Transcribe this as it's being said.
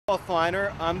Paul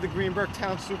Feiner. I'm the Greenburgh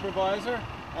Town Supervisor,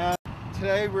 and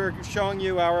today we're showing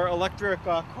you our electric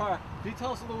car. Can you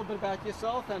tell us a little bit about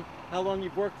yourself and how long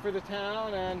you've worked for the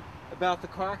town and about the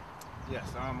car? Yes,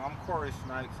 I'm Corey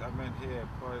Snipes. I've been here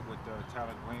employed with the town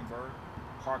of Greenburgh,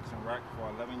 Parks and Rec for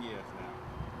 11 years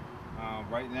now.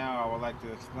 Right now I would like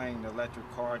to explain the electric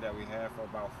car that we have for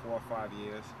about 4 or 5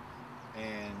 years.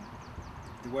 And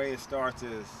the way it starts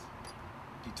is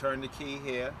you turn the key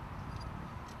here,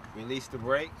 release the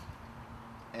brake,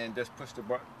 and just push the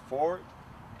button forward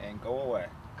and go away.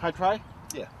 Can I try?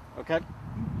 Yeah. Okay. Okay,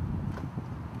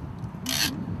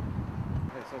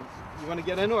 so you want to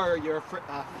get in or you're afraid?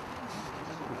 Okay,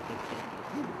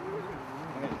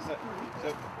 so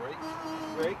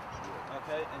brake.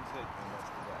 Okay, and that's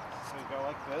the gas. So you go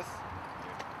like this.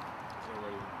 Yeah. So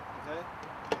ready. Okay.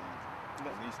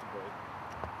 Release the brake.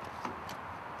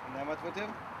 And then what do we do?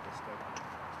 Just step.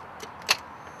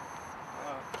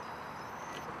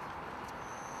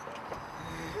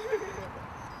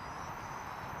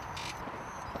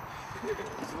 This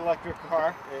is an electric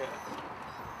car. Yeah.